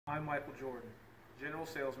I'm Michael Jordan, General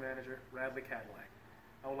Sales Manager, Radley Cadillac.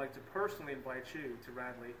 I would like to personally invite you to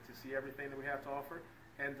Radley to see everything that we have to offer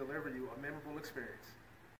and deliver you a memorable experience.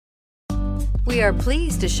 We are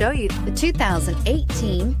pleased to show you the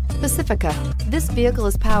 2018 Pacifica. This vehicle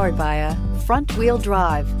is powered by a front-wheel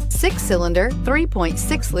drive, 6-cylinder,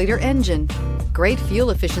 3.6-liter engine. Great fuel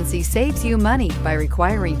efficiency saves you money by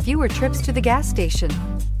requiring fewer trips to the gas station.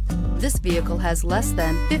 This vehicle has less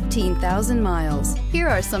than 15,000 miles. Here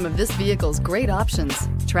are some of this vehicle's great options: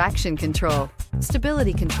 traction control,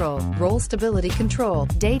 stability control, roll stability control,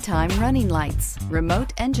 daytime running lights,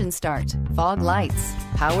 remote engine start, fog lights,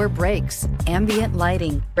 power brakes, ambient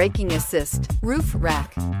lighting, braking assist, roof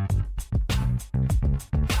rack.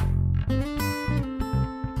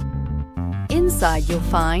 Inside you'll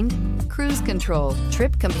find cruise control,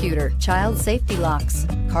 trip computer, child safety locks,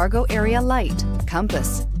 cargo area light,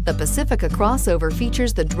 compass. The Pacifica crossover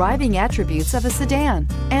features the driving attributes of a sedan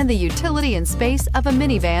and the utility and space of a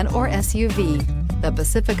minivan or SUV. The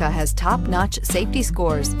Pacifica has top-notch safety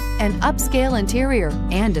scores, an upscale interior,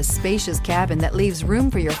 and a spacious cabin that leaves room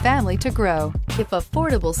for your family to grow. If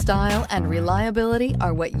affordable style and reliability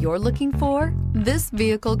are what you're looking for, this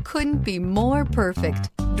vehicle couldn't be more perfect.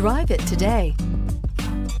 Drive it today.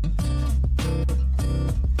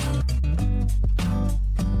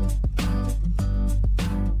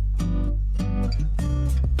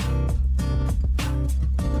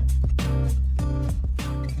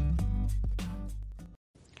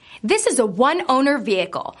 This is a one-owner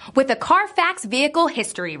vehicle with a Carfax Vehicle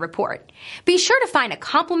History Report. Be sure to find a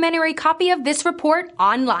complimentary copy of this report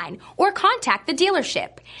online or contact the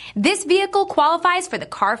dealership. This vehicle qualifies for the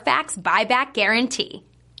Carfax Buyback Guarantee.